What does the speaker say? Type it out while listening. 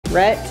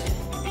Rhett,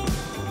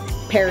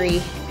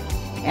 Perri,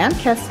 and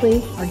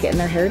Kesley are getting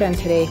their hair done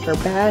today for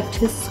back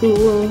to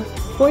school.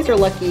 Boys are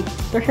lucky.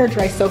 Their hair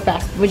dries so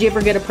fast. Would you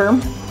ever get a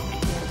perm?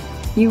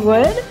 You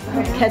would?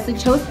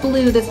 Kesley chose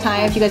blue this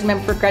time. If you guys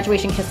remember for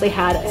graduation, Kesley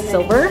had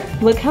silver.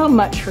 Look how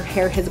much her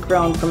hair has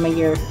grown from a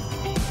year.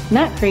 Isn't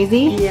that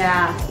crazy?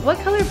 Yeah. What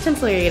color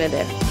pencil are you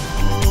gonna do?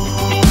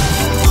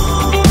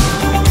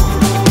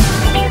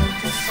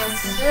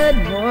 Good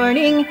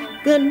morning.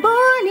 Good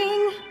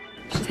morning.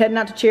 She's heading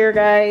out to cheer,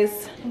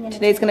 guys.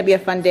 Today's gonna be a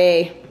fun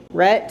day.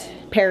 Rhett,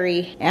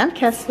 Perri, and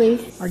Kesley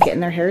are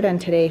getting their hair done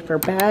today for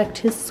back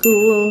to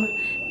school.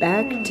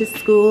 Back to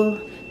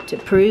school to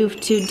prove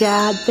to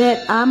Dad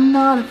that I'm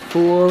not a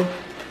fool.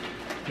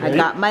 Ready? I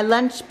got my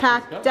lunch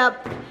packed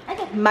up,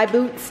 my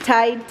boots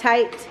tied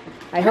tight.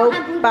 I hope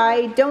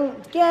I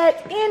don't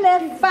get in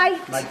a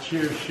fight. My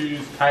cheer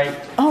shoes tight.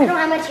 Oh. I don't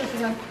have my cheer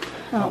shoes on.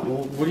 Oh.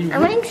 What are you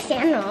I'm wearing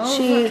sandals.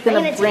 She's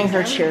gonna bring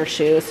her cheer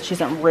shoes. She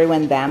doesn't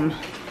ruin them.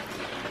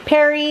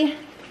 Perri,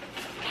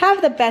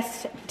 have the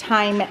best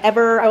time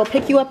ever. I will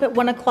pick you up at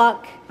 1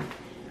 o'clock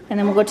and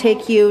then we'll go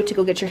take you to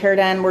go get your hair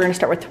done. We're gonna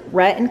start with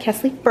Rhett and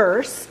Kesley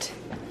first.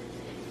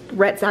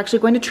 Rhett's actually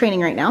going to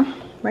training right now,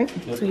 right?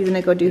 Yep. So he's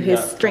gonna go do his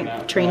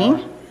strength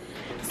training.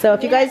 So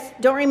if you guys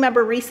don't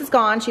remember, Reese is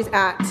gone. She's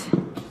at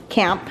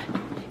camp.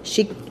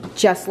 She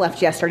just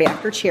left yesterday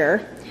after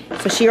cheer.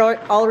 So she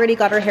already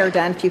got her hair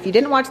done. If you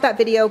didn't watch that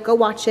video, go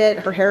watch it.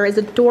 Her hair is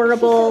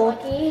adorable.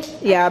 She's so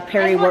lucky. Yeah,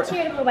 Perri I want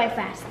cheer to go by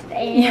fast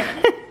today.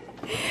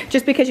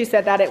 Just because you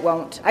said that, it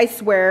won't. I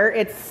swear,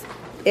 it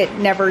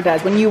never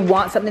does. When you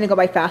want something to go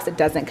by fast, it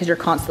doesn't because you're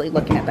constantly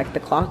looking at like the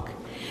clock.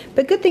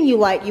 But good thing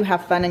you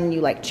have fun and you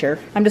like cheer.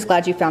 I'm just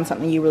glad you found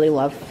something you really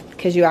love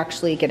because you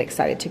actually get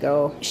excited to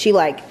go. She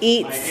like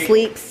eats,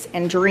 sleeps,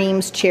 and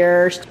dreams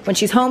cheer. When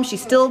she's home, she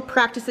still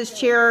practices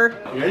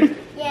cheer. You ready?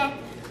 Yeah.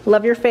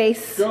 Love your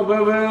face. Go,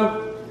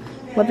 Bobo.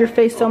 Love your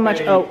face so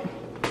much. Oh,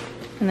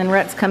 and then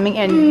Rhett's coming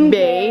and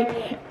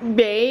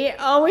Bay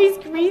always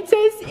greets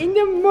us in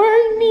the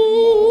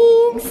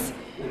mornings.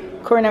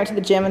 Corey and I went to the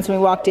gym and so we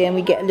walked in,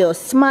 we get little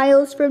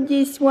smiles from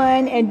this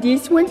one and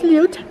this one's a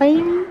little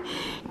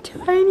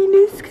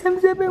tininess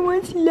comes up and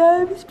wants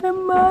loves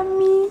from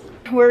mommy.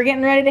 We're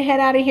getting ready to head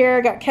out of here.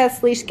 I got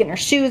Kesley, she's getting her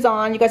shoes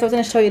on. You guys, I was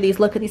gonna show you these.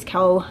 Look at these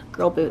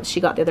cowgirl boots she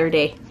got the other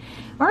day.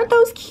 Aren't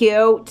those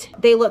cute?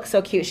 They look so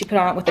cute. She put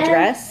on it with the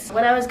dress.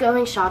 When I was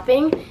going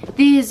shopping,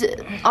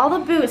 all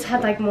the boots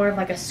had like more of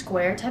like a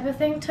square type of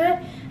thing to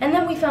it. And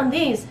then we found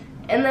these.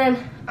 And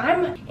then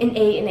I'm an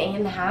 8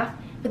 and 8.5,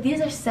 but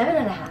these are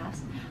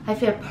 7.5s. I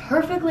fit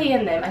perfectly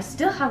in them. I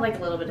still have like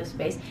a little bit of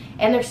space.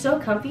 And they're so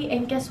comfy,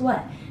 and guess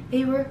what?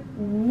 They were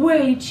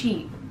way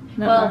cheap.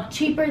 Well,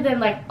 cheaper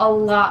than like a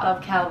lot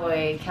of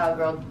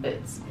cowgirl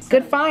boots.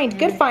 Good find,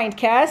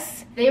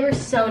 Kes. They were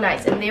so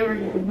nice, and they were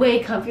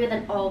way comfier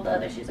than all the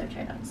other shoes I've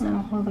tried on. So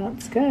Oh, well,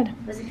 that's good. I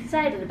was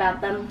excited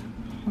about them.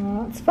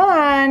 Well, that's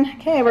fun.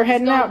 Okay, we're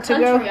heading out to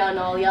go. On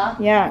all y'all.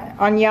 Yeah,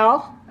 on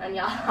y'all. On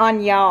y'all.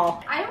 On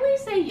y'all. I always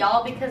say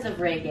y'all because of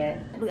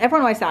Reagan.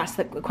 Everyone always asks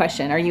the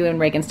question: are you and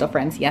Reagan still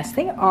friends? Yes,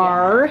 they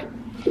are. Yeah.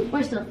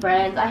 We're still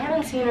friends. I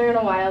haven't seen her in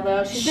a while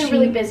though. She's been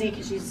really busy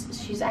because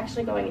she's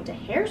actually going into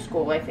hair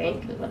school, I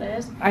think is what it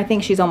is. I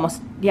think she's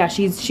almost, yeah,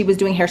 she was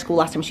doing hair school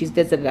last time she's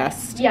visited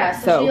us. Yeah,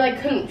 so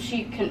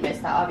she couldn't miss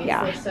that obviously.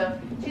 Yeah.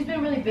 So she's been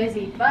really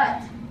busy,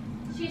 but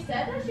she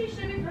said that she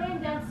should be coming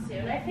down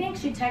soon. I think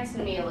she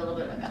texted me a little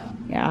bit ago.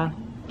 Yeah.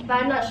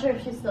 But I'm not sure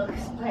if she's still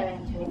planning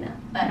on doing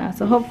that. But Yeah,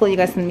 so hopefully you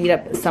guys can meet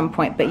up at some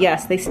point. But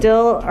yes, they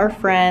still are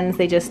friends.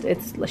 She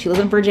lives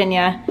in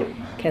Virginia.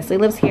 Kesley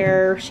lives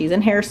here. She's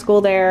in hair school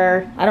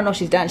there. I don't know if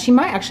she's done. She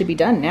might actually be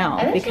done now.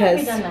 I think she might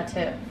be done now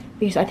too.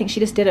 Because I think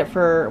she just did it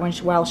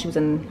while she was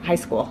in high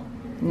school.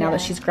 Now that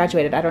she's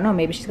graduated, I don't know,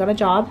 maybe she's got a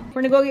job.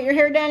 We're gonna go get your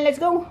hair done, let's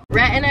go.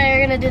 Rhett and I are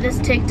gonna do this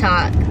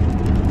TikTok.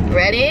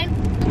 Ready?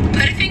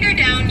 Put a finger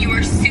down, you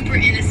are super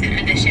innocent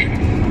edition.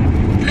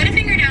 Put a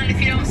finger down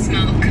if you don't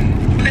smoke.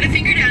 Put a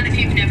finger down if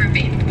you've never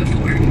vaped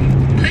before.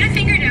 Put a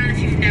finger down if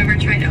you've never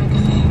tried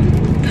alcohol.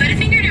 Put a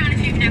finger down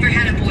if you've never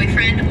had a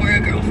boyfriend or a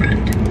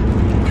girlfriend.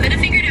 Put a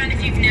finger down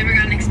if you've never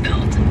gotten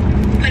expelled.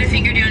 Put a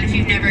finger down if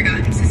you've never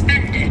gotten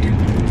suspended.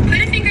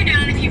 Put a finger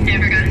down if you've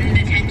never gotten a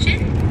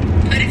detention.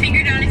 Put a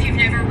finger down if you've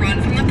never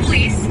run from the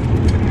police.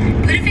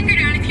 Put a finger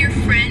down if your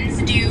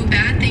friends do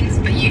bad things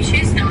but you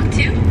choose not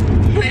to.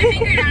 Put a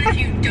finger down if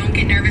you don't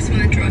get nervous when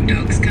the drug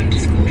dogs come to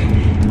school.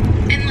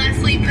 And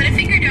lastly, put a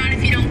finger down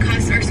if you don't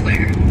cuss or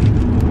swear.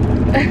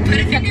 Put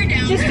a finger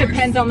down. Just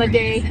depends on the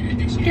day.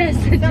 Yes.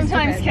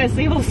 Sometimes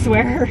Kesley will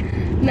swear.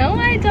 No,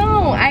 I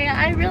don't.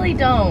 I really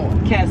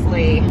don't.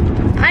 Kesley.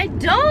 I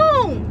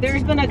don't.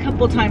 There's been a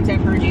couple times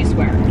I've heard you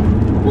swear.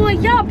 Well,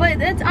 yeah, but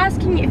that's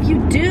asking if you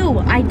do.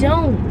 I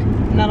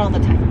don't. Not all the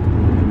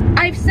time.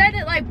 I've said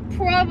it like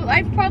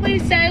I've probably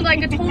said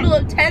like a total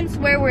of 10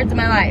 swear words in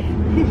my life.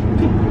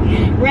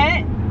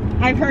 Rhett,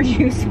 I've heard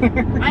you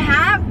swear. I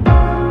have.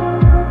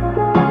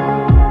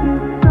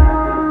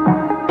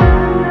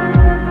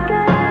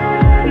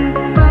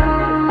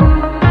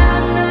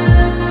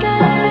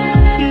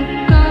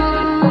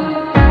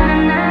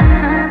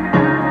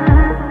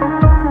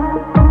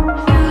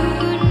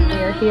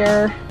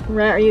 here.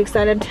 Rhett, are you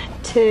excited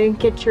to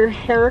get your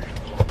hair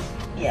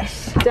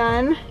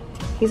done?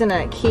 He's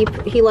gonna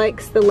he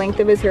likes the length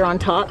of his hair on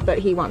top, but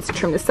he wants to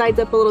trim the sides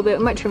up a little bit.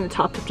 We might trim the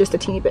top up just a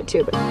teeny bit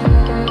too. But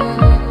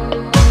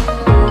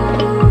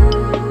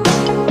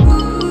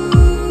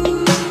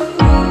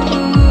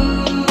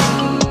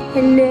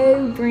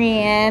hello,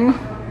 Brian.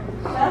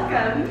 Welcome.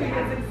 Are you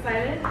guys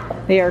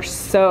excited? They are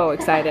so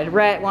excited.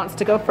 Rhett wants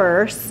to go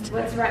first.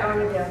 What's Rhett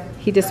want to do?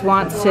 He just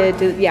wants to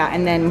do, yeah,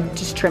 and then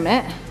just trim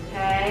it.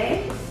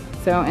 Okay.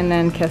 So, and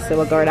then Kesley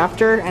will go right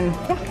after, and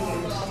yeah.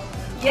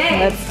 Yay.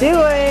 Let's do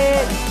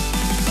it.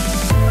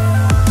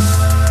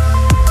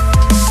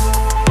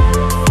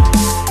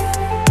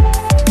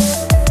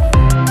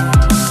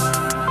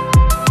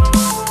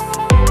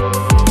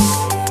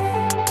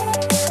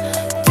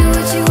 Do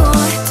what you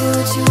want, do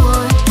what you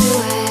want, do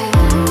it.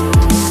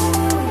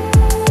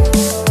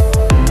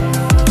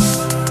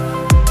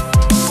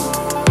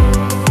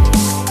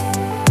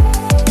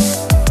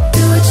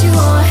 Do what you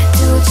want,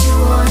 do what you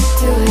want,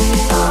 do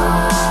it.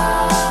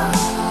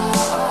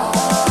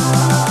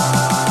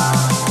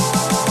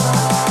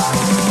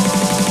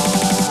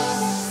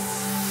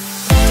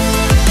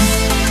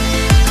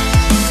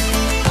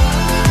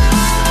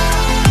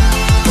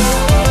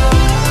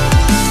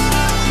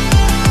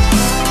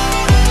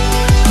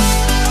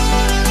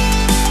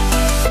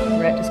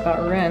 Rhett just got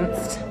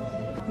rinsed.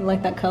 You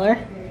like that color?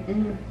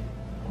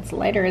 It's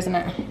lighter, isn't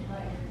it?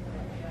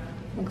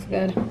 Looks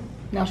good.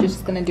 Now she's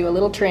just gonna do a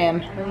little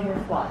trim.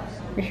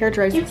 Your hair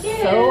dries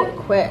so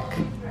quick.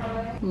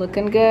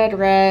 Looking good,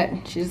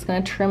 Rhett. She's just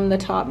gonna trim the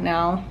top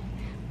now.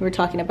 We were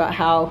talking about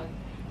how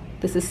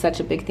this is such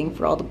a big thing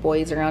for all the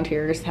boys around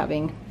here, just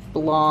having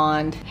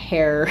blonde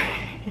hair.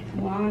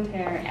 Blonde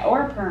hair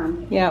or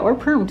perm. Yeah, or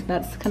permed.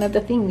 That's kind of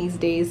the thing these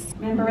days.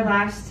 Remember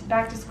last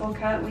back to school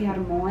cut we had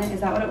a mullet?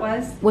 Is that what it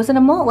was? Was it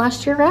a mullet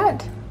last year,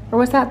 Rhett? Or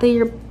was that the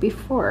year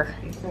before?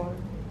 Before.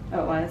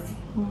 Oh, it was.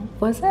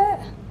 Was it?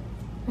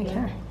 I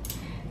can't.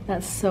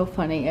 That's so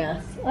funny,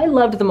 yes. I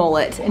loved the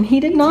mullet, and he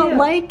did not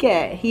like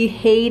it. He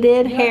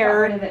hated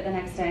hair. Got rid of it the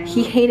next day.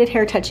 He hated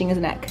hair touching his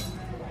neck.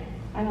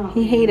 I don't.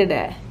 He hated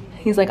it.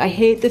 He's like, I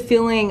hate the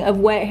feeling of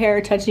wet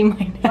hair touching my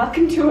neck.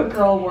 Welcome to a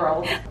girl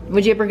world.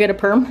 Would you ever get a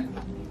perm?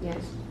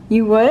 Yes.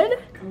 You would?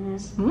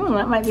 Yes.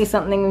 That might be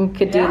something we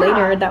could do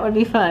later. That would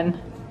be fun.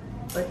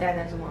 But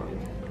Dad doesn't want me.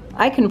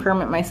 I can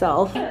perm it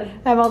myself. I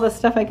have all this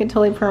stuff I could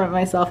totally perm it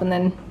myself, and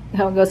then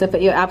how it goes, if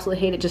you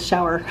absolutely hate it, just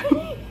shower.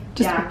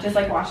 Just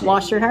like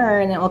wash your hair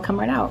and it will come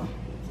right out.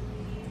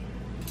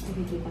 I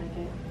think he'd like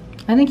it.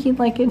 I think he'd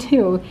like it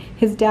too.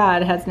 His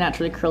dad has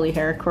naturally curly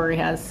hair. Corey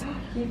has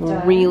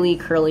really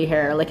curly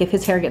hair. Like if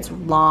his hair gets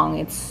long,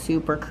 it's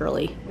super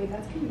curly. Wait,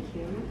 that's kind of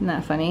cute. Isn't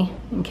that funny?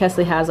 And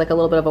Kesley has like a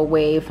little bit of a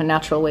wave, a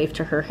natural wave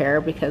to her hair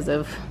because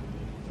of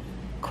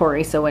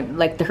Corey. So when,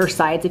 like her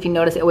sides, if you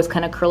notice, it always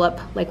kind of curl up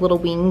like little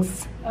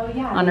wings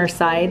on her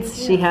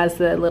sides. She has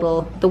the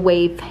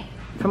wave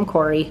from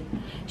Corey.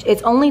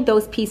 It's only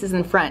those pieces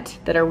in front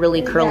that are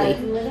really curly. Yeah,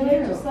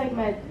 literally just like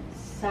my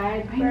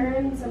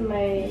sideburns and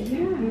my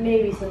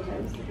maybe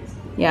sometimes.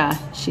 Yeah,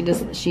 she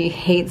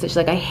hates it. She's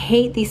like, I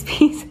hate these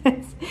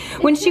pieces.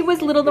 When she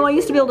was little though, I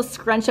used to be able to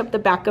scrunch up the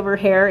back of her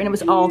hair and it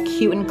was all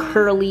cute and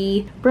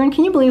curly. Bryn,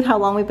 can you believe how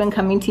long we've been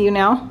coming to you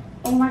now?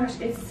 Oh my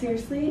gosh, it's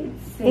seriously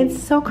insane.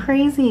 It's so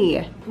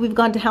crazy. We've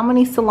gone to how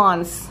many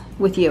salons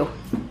with you?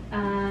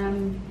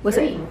 Was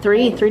it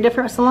three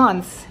different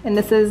salons? And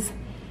this is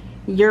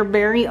your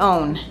very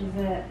own.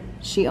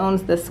 She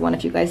owns this one,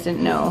 if you guys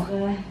didn't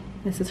know.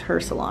 This is her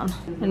salon.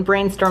 And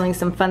brainstorming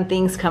some fun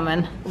things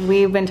coming.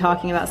 We've been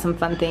talking about some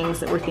fun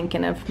things that we're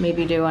thinking of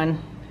maybe doing.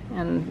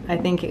 And I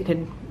think it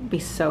could be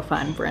so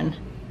fun, Bryn.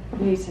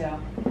 Me too.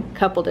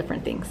 Couple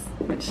different things,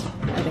 which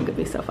I think would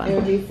be so fun. It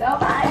would be so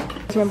fun.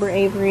 Remember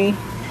Avery,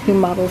 who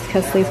models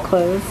Kesley's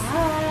clothes?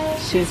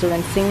 She's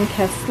rinsing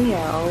Kesley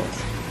out.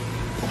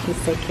 He's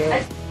so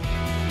cute.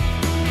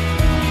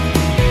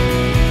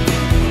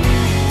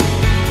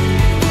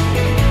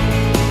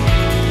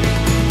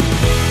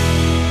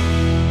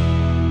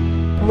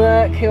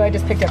 Look who I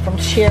just picked up from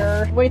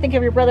Cheer. What do you think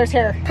of your brother's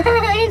hair?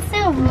 It's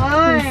so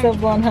blonde. It's so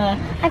blonde, huh?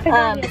 I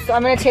forgot. So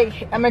I'm gonna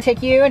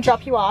take you and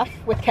drop you off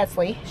with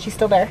Kesley. She's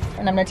still there,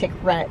 and I'm gonna take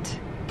Rhett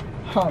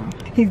home.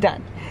 He's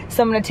done.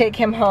 So I'm gonna take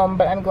him home,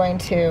 but I'm going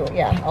to,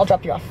 I'll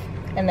drop you off,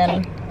 and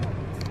then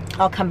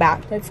I'll come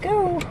back. Let's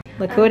go.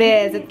 Look who it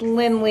is. It's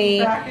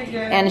Lindley,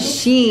 and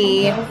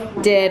she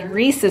did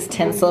Reese's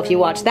tinsel. If you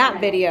watch that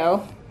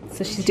video.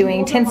 So she's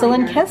doing tinsel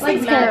in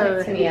Kesley's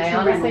hair. To me, I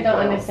honestly don't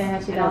understand how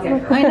she does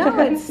it. I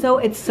know,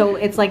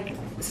 it's like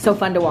so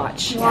fun to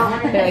watch.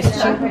 Anyways,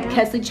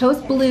 Kesley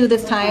chose blue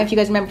this time. If you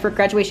guys remember, for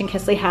graduation,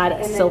 Kesley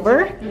had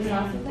silver,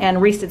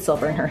 and Reese did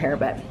silver in her hair,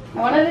 but I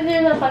wanted to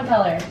do the fun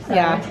color. So.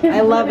 Yeah,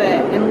 I love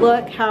it. And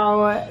look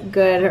how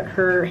good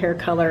her hair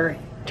color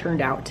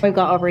turned out. We've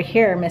got over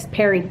here Miss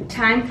Perri.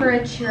 Time for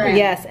a trim.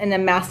 Yes, in a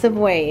massive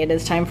way, it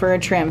is time for a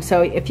trim.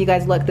 So if you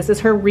guys look, this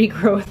is her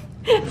regrowth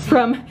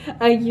from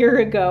a year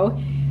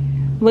ago.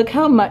 Look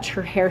how much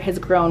her hair has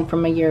grown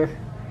from a year.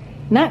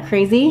 Isn't that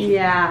crazy?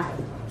 Yeah.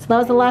 So that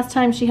was the last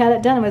time she had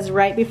it done. It was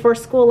right before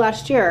school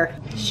last year.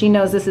 She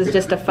knows this is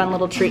just a fun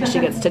little treat she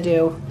gets to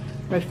do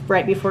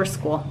right before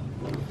school,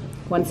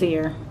 once a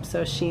year.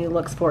 So she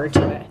looks forward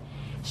to it.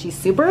 She's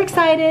super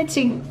excited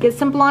to get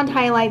some blonde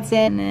highlights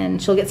in, and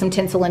she'll get some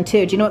tinsel in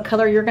too. Do you know what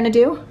color you're gonna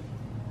do?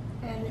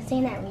 The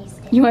same that Reese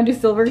did. You wanna do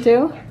silver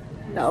too?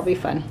 That'll be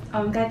fun.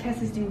 I'm glad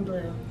Kesley's doing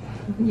blue.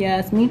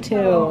 Yes, me too.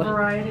 Oh,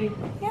 variety.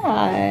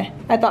 Yeah,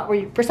 I thought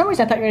for some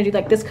reason I thought you were gonna do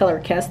like this color,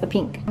 Kes, the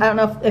pink. I don't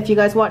know if you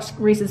guys watched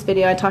Reese's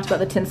video. I talked about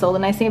the tinsel. The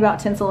nice thing about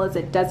tinsel is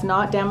it does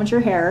not damage your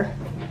hair.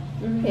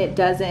 It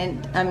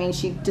doesn't. I mean,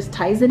 she just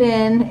ties it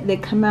in. They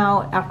come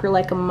out after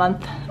like a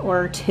month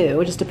or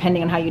two, just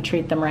depending on how you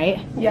treat them, right?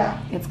 Yeah.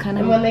 It's kind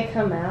And of when they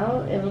come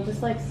out, it'll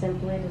just like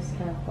simply just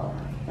kind of fall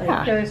off. Like,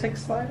 yeah, They just like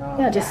slide off.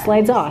 yeah, it just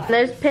slides off.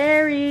 There's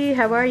Perri.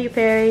 How are you,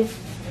 Perri?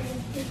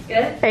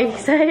 Good. Are you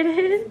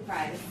excited?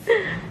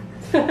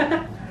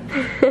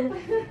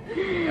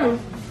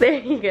 There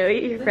you go,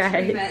 eat your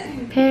fries.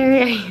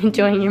 Perri, are you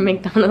enjoying your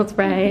McDonald's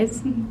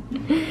fries?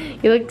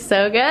 You look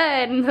so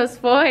good in those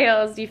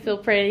foils. Do you feel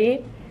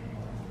pretty?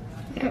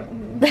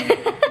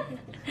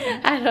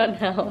 I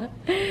don't know.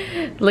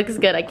 Looks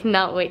good. I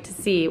cannot wait to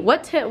see.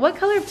 What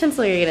color of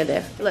tinsel are you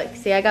gonna do? Look,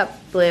 see, I got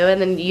blue, and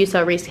then you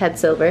saw Reese had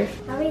silver.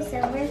 Probably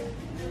silver.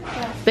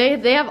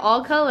 They have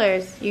all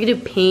colors. You can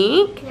do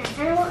pink. Yeah,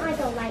 I don't want like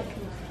a light pink.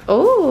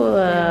 Oh,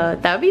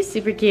 that would be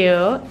super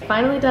cute.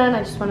 Finally done.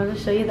 I just wanted to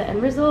show you the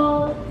end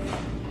result.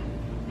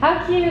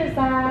 How cute is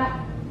that?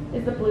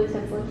 Is the blue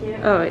tinsel cute?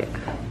 Oh yeah.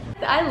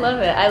 I love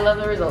it. I love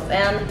the results.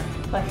 And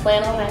my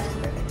flannel matches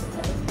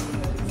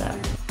perfect. So.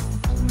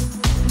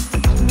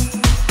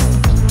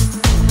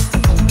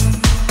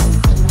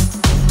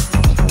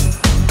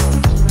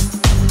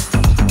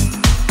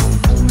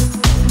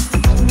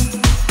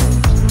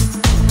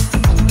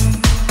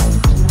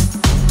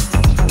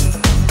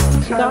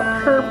 She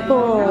got purple.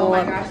 Oh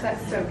my gosh,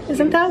 that's so cute.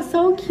 Isn't that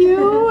so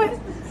cute?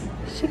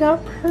 She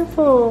got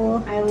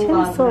purple I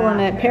love tinsel in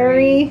that, it.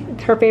 Perri,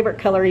 it's her favorite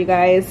color, you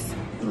guys.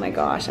 Oh my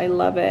gosh, I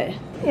love it.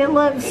 It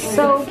looks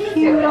so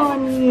cute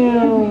on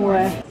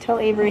you. Tell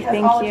Avery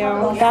thank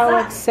you. That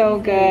looks so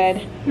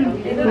good.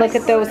 Look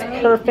at those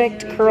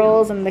perfect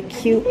curls and the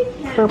cute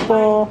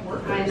purple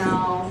I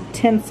know.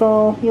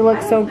 tinsel. You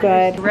look so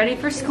good. Ready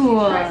for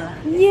school.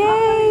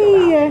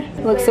 Yay!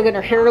 It looks so good.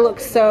 Her hair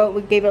looks so,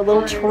 we gave it a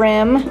little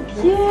trim.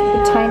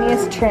 The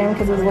tiniest trim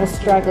because it was a little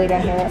straggly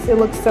down here. It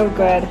looks so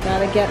good.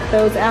 Gotta get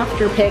those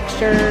after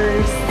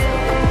pictures.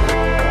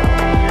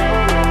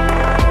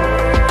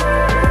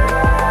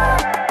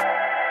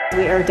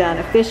 We are done,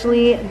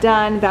 officially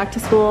done. Back to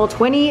school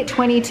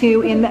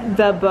 2022 in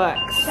the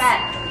books.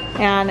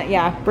 And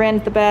yeah,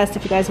 Bryn's the best.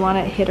 If you guys want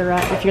it, hit her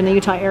up. If you're in the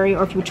Utah area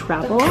or if you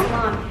travel,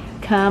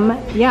 come.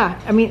 Yeah,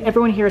 I mean,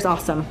 everyone here is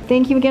awesome.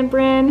 Thank you again,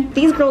 Bryn.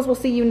 These girls will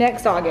see you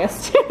next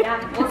August.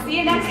 Yeah, we'll see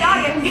you next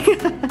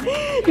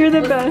August. You're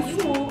the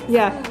best.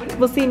 Yeah,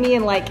 we'll see me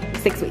in like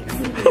 6 weeks.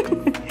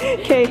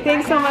 Okay,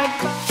 thanks so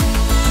much.